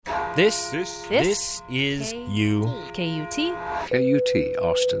This is you. KUT. KUT,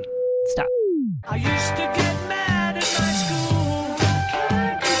 Austin. Stop. I used to get mad at my school.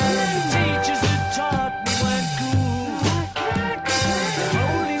 The teachers that taught me weren't cool.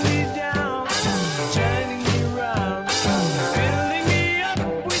 Holding me down, turning me round, filling me up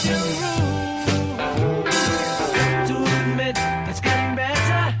with your rules. To admit it's getting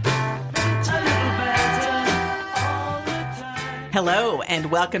better, a little better all the time. Hello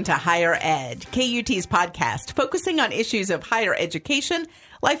and welcome to Higher Ed, KUT's podcast focusing on issues of higher education,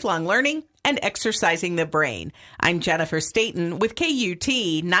 lifelong learning, and exercising the brain. I'm Jennifer Stayton with KUT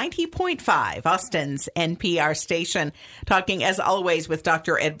 90.5, Austin's NPR station, talking as always with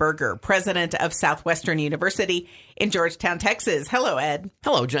Dr. Ed Berger, president of Southwestern University in Georgetown, Texas. Hello, Ed.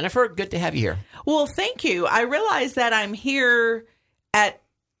 Hello, Jennifer. Good to have you here. Well, thank you. I realize that I'm here at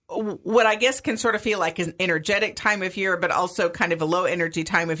what I guess can sort of feel like an energetic time of year, but also kind of a low energy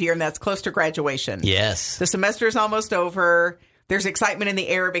time of year, and that's close to graduation. Yes. The semester is almost over. There's excitement in the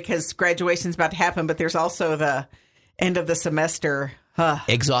air because graduation's about to happen, but there's also the end of the semester.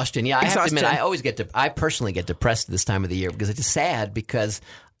 Exhaustion. Yeah, I have to Exhaustion. admit, I personally get depressed this time of the year because it's just sad because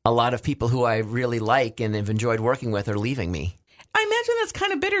a lot of people who I really like and have enjoyed working with are leaving me. I imagine that's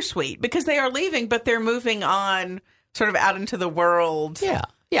kind of bittersweet because they are leaving, but they're moving on sort of out into the world. Yeah.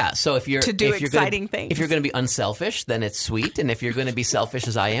 Yeah. So if you're To do if you're exciting gonna, things. if you're going to be unselfish, then it's sweet, and if you're going to be selfish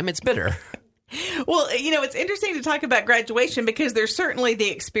as I am, it's bitter. Well, you know, it's interesting to talk about graduation because there's certainly the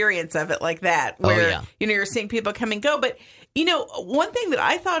experience of it like that where, you're seeing people come and go. But, one thing that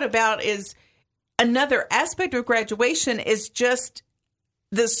I thought about is another aspect of graduation is just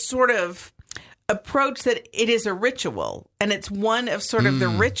this sort of approach that it is a ritual, and it's one of sort of the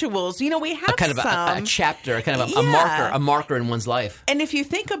rituals. We have A kind of a chapter, a kind of a marker in one's life. And if you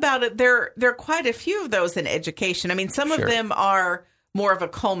think about it, there are quite a few of those in education. I mean, some of them are more of a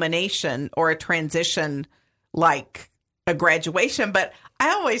culmination or a transition like a graduation. But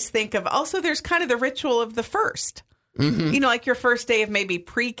I always think of also there's kind of the ritual of the first. Mm-hmm. Like your first day of maybe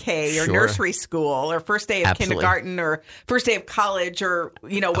pre-K or nursery school or first day of kindergarten or first day of college or,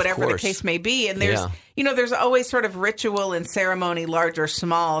 whatever the case may be. And there's, there's always sort of ritual and ceremony, large or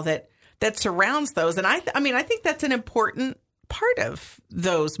small, that surrounds those. And I think that's an important part of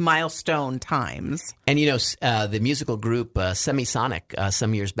those milestone times. And, the musical group Semisonic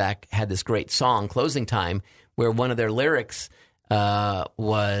some years back had this great song, Closing Time, where one of their lyrics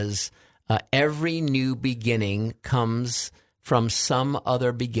was, every new beginning comes from some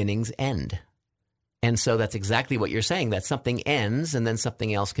other beginning's end. And so that's exactly what you're saying, that something ends and then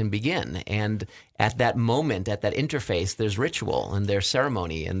something else can begin. And at that moment, at that interface, there's ritual and there's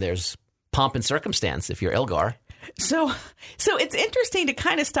ceremony and there's pomp and circumstance if you're Elgar. So it's interesting to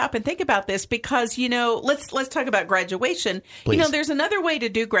kind of stop and think about this because, let's talk about graduation. Please. There's another way to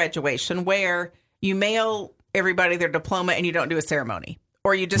do graduation where you mail everybody their diploma and you don't do a ceremony.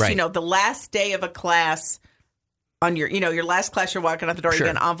 Or you just, the last day of a class on your last class you're walking out the door, you get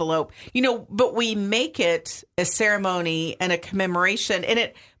an envelope, but we make it a ceremony and a commemoration. And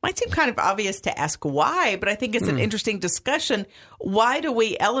it might seem kind of obvious to ask why, but I think it's an interesting discussion. Why do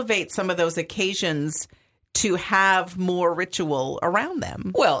we elevate some of those occasions to have more ritual around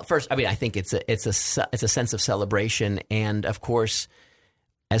them? Well, first, I think it's a sense of celebration, and of course,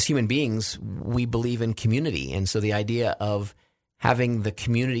 as human beings, we believe in community, and so the idea of having the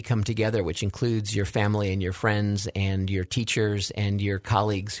community come together, which includes your family and your friends and your teachers and your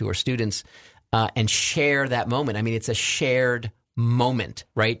colleagues who are students, and share that moment. It's a shared moment,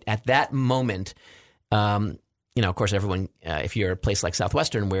 right? At that moment, of course, everyone, if you're a place like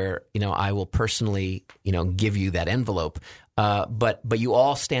Southwestern where, I will personally, give you that envelope, but you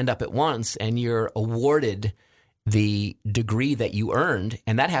all stand up at once and you're awarded the degree that you earned,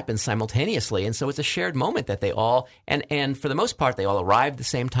 and that happens simultaneously. And so it's a shared moment that they all, and for the most part, they all arrived at the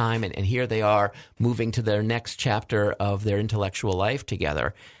same time, and here they are moving to their next chapter of their intellectual life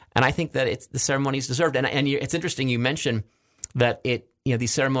together. And I think that the ceremony is deserved. And it's interesting you mentioned that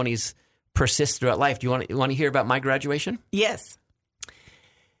these ceremonies persist throughout life. Do you want to hear about my graduation? Yes.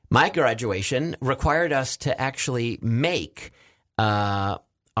 My graduation required us to actually make our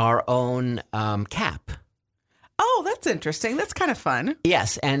own cap. Oh, that's interesting. That's kind of fun.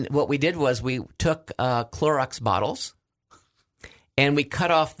 Yes, and what we did was we took Clorox bottles and we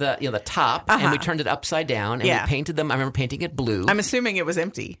cut off the top and we turned it upside down and we painted them. I remember painting it blue. I'm assuming it was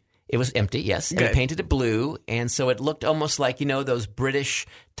empty. It was empty, yes. Good. And we painted it blue, and so it looked almost like, those British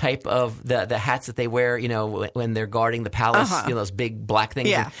type of the hats that they wear, when they're guarding the palace, those big black things.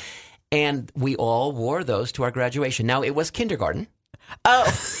 Yeah. And we all wore those to our graduation. Now, it was kindergarten. Oh.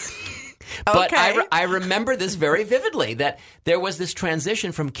 But Okay. I remember this very vividly, that there was this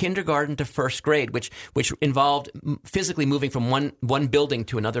transition from kindergarten to first grade, which involved physically moving from one building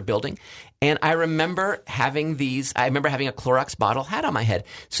to another building. And I remember having a Clorox bottle hat on my head.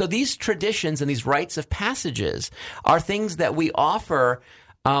 So these traditions and these rites of passages are things that we offer,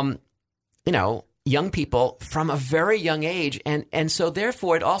 young people from a very young age. And so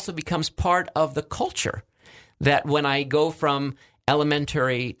therefore it also becomes part of the culture, that when I go from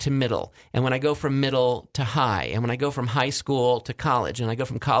elementary to middle, and when I go from middle to high, and when I go from high school to college, and I go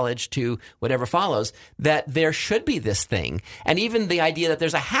from college to whatever follows, that there should be this thing. And even the idea that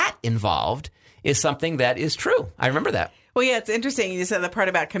there's a hat involved is something that is true. I remember that. Well, yeah, it's interesting you said the part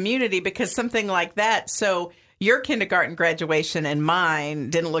about community, because something like that. So your kindergarten graduation and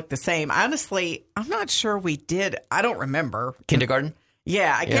mine didn't look the same. Honestly, I'm not sure we did. I don't remember. Kindergarten?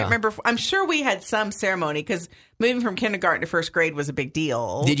 Yeah, I can't remember. I'm sure we had some ceremony, because moving from kindergarten to first grade was a big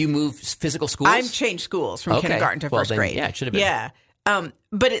deal. Did you move physical schools? I've changed schools from kindergarten to first grade. Yeah, it should have been. Yeah.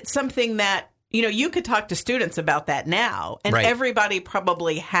 But it's something that, you could talk to students about that now. And Right. everybody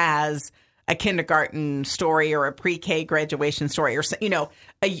probably has a kindergarten story or a pre-K graduation story, or,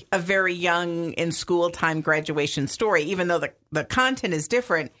 a very young in school time graduation story. Even though the content is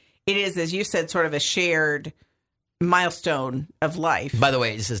different, it is, as you said, sort of a shared milestone of life. By the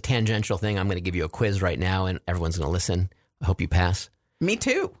way, this is a tangential thing. I'm going to give you a quiz right now, and everyone's going to listen. I hope you pass. Me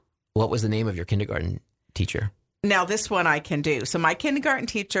too. What was the name of your kindergarten teacher? Now, this one I can do. So my kindergarten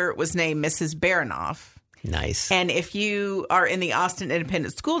teacher was named Mrs. Baranoff. Nice. And if you are in the Austin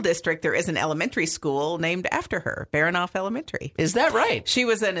Independent School District, there is an elementary school named after her, Baranoff Elementary. Is that right? She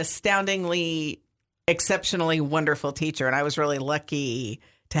was an astoundingly, exceptionally wonderful teacher, and I was really lucky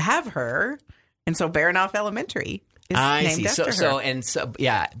to have her. And so Baranoff Elementary is named after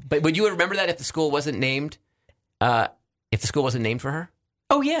her. But would you remember that if the school wasn't named? If the school wasn't named for her?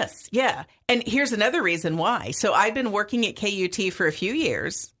 Oh, yes. Yeah. And here's another reason why. So I've been working at KUT for a few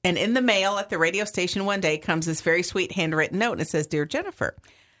years, and in the mail at the radio station one day comes this very sweet handwritten note, and it says, "Dear Jennifer,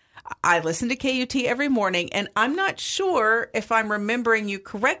 I listen to KUT every morning, and I'm not sure if I'm remembering you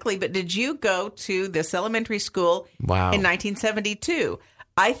correctly, but did you go to this elementary school in 1972?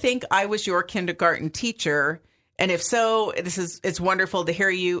 I think I was your kindergarten teacher. And if so, it's wonderful to hear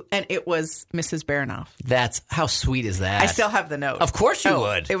you." And it was Mrs. Baranoff. That's, how sweet is that? I still have the note. Of course you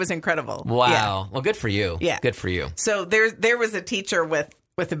would. It was incredible. Wow. Yeah. Well, good for you. Yeah. Good for you. So there was a teacher with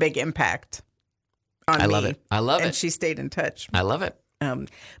a big impact on me. I love it. I love and it. she stayed in touch. I love it.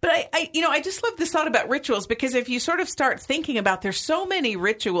 But I just love this thought about rituals, because if you sort of start thinking about, there's so many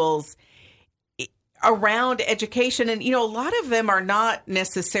rituals around education, and a lot of them are not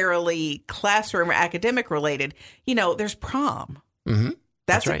necessarily classroom or academic related. There's prom. Mm-hmm.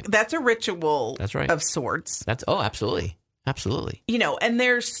 That's right. That's a ritual. That's right. Of sorts. Absolutely. Absolutely. And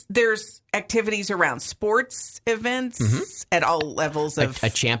there's activities around sports events at all levels of a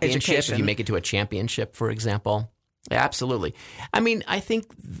championship. education. If you make it to a championship, for example. Yeah, absolutely. I mean, I think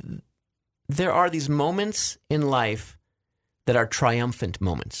there are these moments in life that are triumphant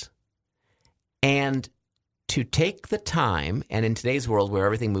moments. And to take the time, and in today's world where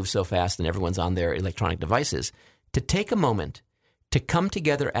everything moves so fast and everyone's on their electronic devices, to take a moment to come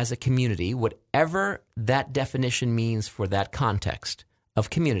together as a community, whatever that definition means for that context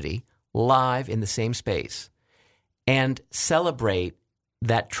of community, live in the same space, and celebrate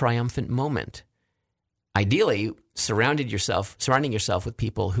that triumphant moment. Ideally, surrounding yourself with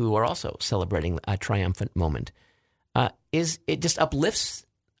people who are also celebrating a triumphant moment, it just uplifts,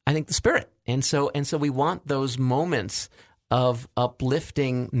 I think, the spirit. And so we want those moments of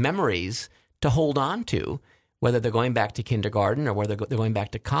uplifting memories to hold on to, whether they're going back to kindergarten or whether they're going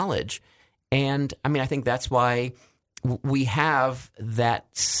back to college. And I mean, I think that's why we have that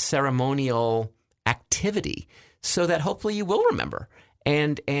ceremonial activity, so that hopefully you will remember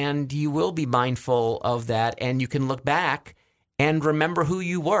and you will be mindful of that, and you can look back and remember who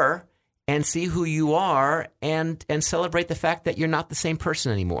you were and see who you are and celebrate the fact that you're not the same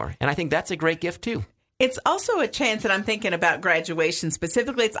person anymore. And I think that's a great gift too. It's also a chance, and I'm thinking about graduation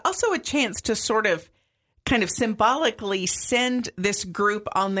specifically, it's also a chance to sort of kind of symbolically send this group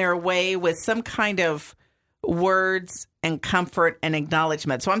on their way with some kind of words and comfort and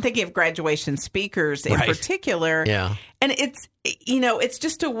acknowledgement. So I'm thinking of graduation speakers in particular. Yeah. And it's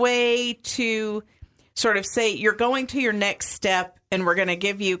just a way to sort of say, you're going to your next step, and we're going to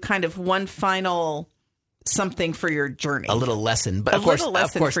give you kind of one final something for your journey. A little lesson. But of course,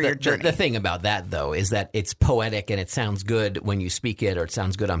 for your journey. The thing about that, though, is that it's poetic and it sounds good when you speak it, or it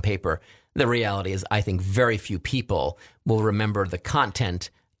sounds good on paper. The reality is, I think very few people will remember the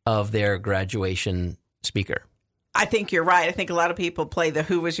content of their graduation speaker. I think you're right. I think a lot of people play the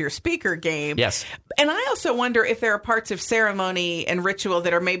who was your speaker game. Yes. And I also wonder if there are parts of ceremony and ritual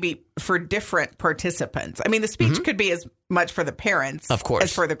that are maybe for different participants. I mean, the speech could be as much for the parents Of course.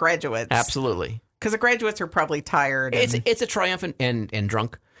 as for the graduates. Absolutely. Because the graduates are probably tired. It's a triumphant and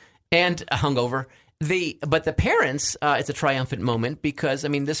drunk and hungover. But the parents, it's a triumphant moment because, I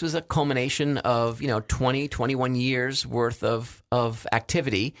mean, this was a culmination of, 20, 21 years worth of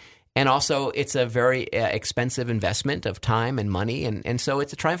activity. And also, it's a very expensive investment of time and money, and so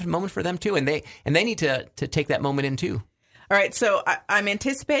it's a triumphant moment for them too. And they need to take that moment in too. All right, so I'm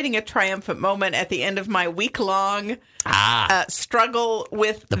anticipating a triumphant moment at the end of my week-long struggle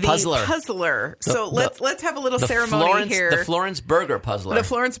with the puzzler. So let's have a little ceremony here. The Florence Burger puzzler. The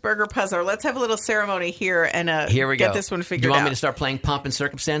Florence Burger puzzler. Let's have a little ceremony here and here we get go. this one figured out. Do you want me to start playing Pomp and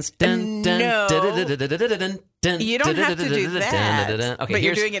Circumstance? Dun, dun, No. dun, You don't have to do that, Okay, but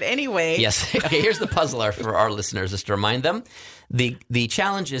you're doing it anyway. Yes. Okay, here's the puzzler for our listeners, just to remind them. The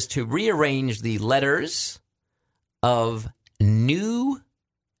challenge is to rearrange the letters of new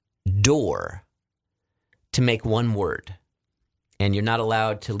door to make one word. And you're not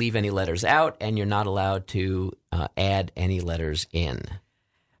allowed to leave any letters out, and you're not allowed to add any letters in.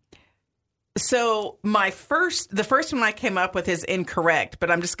 So the first one I came up with is incorrect, but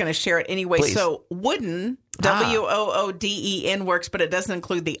I'm just going to share it anyway. Please. So wooden, WOODEN works, but it doesn't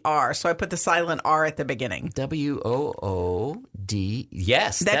include the R. So I put the silent R at the beginning. WOOD.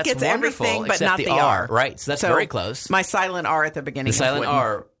 Yes, That that's gets wonderful, everything, but except not the the R. Right, so that's very close. My silent R at the beginning. The silent wooden.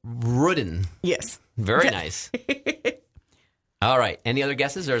 R, Rudden. Yes. Very nice. All right. Any other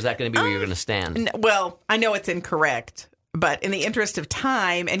guesses, or is that going to be where you're going to stand? Well, I know it's incorrect, but in the interest of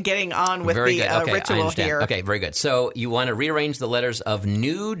time and getting on with Very the good. Okay, I ritual understand. here. Okay, very good. So you want to rearrange the letters of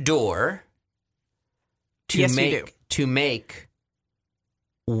new door to Yes, you do. make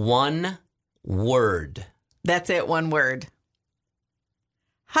one word. That's it, one word.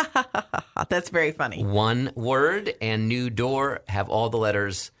 Ha ha ha ha ha. That's very funny. One word, and new door have all the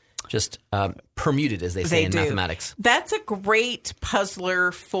letters just permuted, as they say in mathematics. That's a great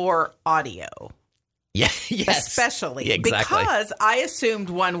puzzler for audio. Yeah, yes. Especially. Yeah, exactly. Because I assumed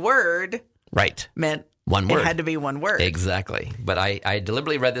one word meant one word. It had to be one word. Exactly. But I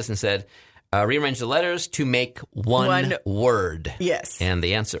deliberately read this and said, rearrange the letters to make one word. Yes. And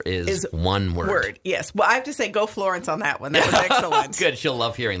the answer is one word. Yes. Well, I have to say, go Florence on that one. That was excellent. Good. She'll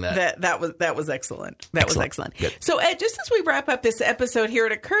love hearing that. That was excellent. That was excellent. Good. So, Ed, just as we wrap up this episode here,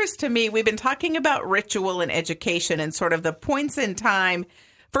 it occurs to me we've been talking about ritual and education and sort of the points in time,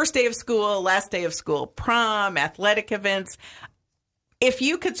 first day of school, last day of school, prom, athletic events. If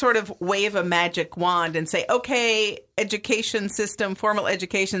you could sort of wave a magic wand and say, okay, education system, formal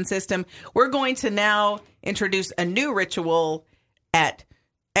education system, we're going to now introduce a new ritual at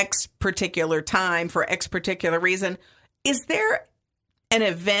X particular time for X particular reason. Is there an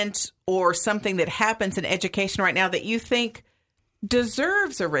event or something that happens in education right now that you think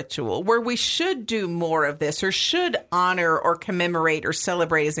deserves a ritual where we should do more of this or should honor or commemorate or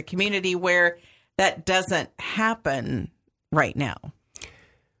celebrate as a community where that doesn't happen right now?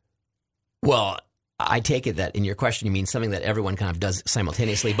 Well, I take it that in your question you mean something that everyone kind of does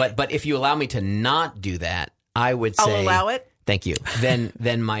simultaneously. But if you allow me to not do that, I would say... I'll allow it? Thank you.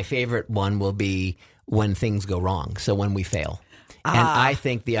 Then my favorite one will be when things go wrong, so when we fail. And I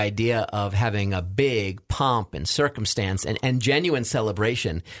think the idea of having a big pomp and circumstance and genuine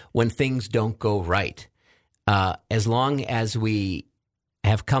celebration when things don't go right, as long as we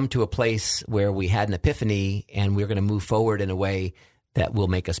have come to a place where we had an epiphany and we're going to move forward in a way that will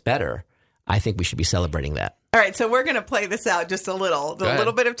make us better, I think we should be celebrating that. All right, so we're going to play this out just a little, the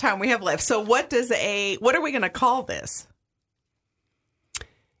little bit of time we have left. So what are we going to call this?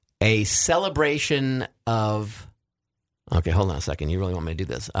 A celebration of... Okay, hold on a second. You really want me to do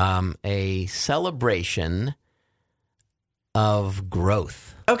this? A celebration of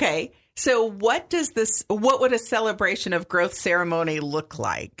growth. Okay, so what would a celebration of growth ceremony look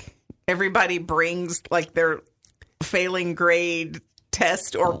like? Everybody brings like their failing grade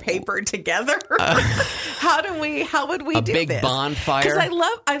test or paper together. How would we do this? A big bonfire. Because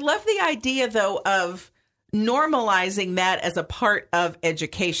I love the idea though of normalizing that as a part of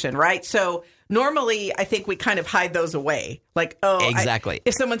education, right? So normally I think we kind of hide those away. Like, exactly.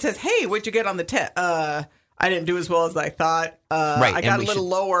 If someone says, "Hey, what'd you get on the test?" I didn't do as well as I thought. Right, I got a little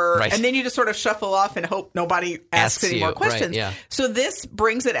lower. Right. And then you just sort of shuffle off and hope nobody asks any more questions. Right, yeah. So this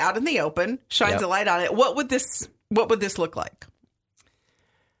brings it out in the open, shines a light on it. What would this look like?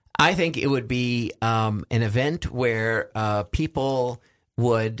 I think it would be an event where people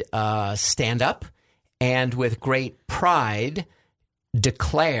would stand up and with great pride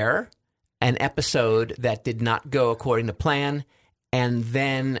declare an episode that did not go according to plan, and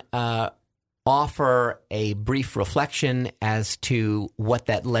then offer a brief reflection as to what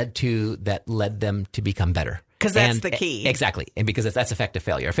that led to that led them to become better. Because that's the key. Exactly. And because that's effective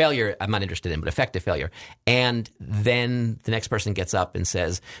failure. Failure, I'm not interested in, but effective failure. And then the next person gets up and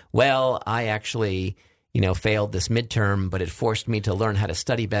says, well, I actually, failed this midterm, but it forced me to learn how to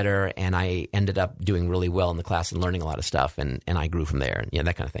study better. And I ended up doing really well in the class and learning a lot of stuff. And I grew from there, and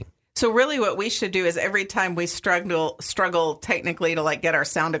that kind of thing. So really what we should do is every time we struggle technically to get our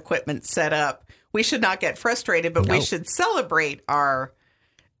sound equipment set up, we should not get frustrated, but we should celebrate our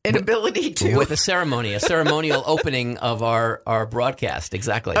inability to. With a ceremonial opening of our broadcast.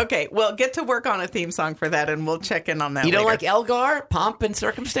 Exactly. Okay, well, get to work on a theme song for that, and we'll check in on that You don't later. like Elgar, Pomp and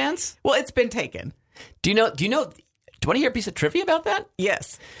Circumstance? Well, it's been taken. Do you want to hear a piece of trivia about that?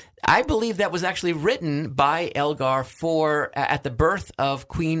 Yes. I believe that was actually written by Elgar at the birth of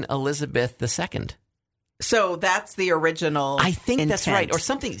Queen Elizabeth II. So that's the original I think that's intent. right. Or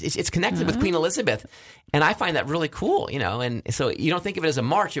something. It's connected with Queen Elizabeth. And I find that really cool, And so you don't think of it as a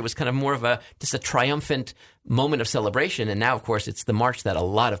march. It was kind of more of just a triumphant moment of celebration. And now, of course, it's the march that a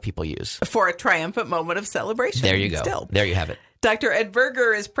lot of people use. For a triumphant moment of celebration. There you go. Still. There you have it. Dr. Ed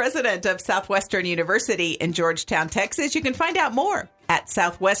Berger is president of Southwestern University in Georgetown, Texas. You can find out more at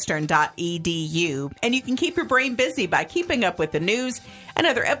southwestern.edu. And you can keep your brain busy by keeping up with the news and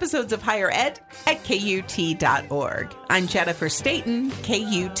other episodes of Higher Ed at KUT.org. I'm Jennifer Stayton,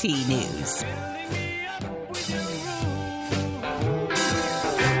 KUT News.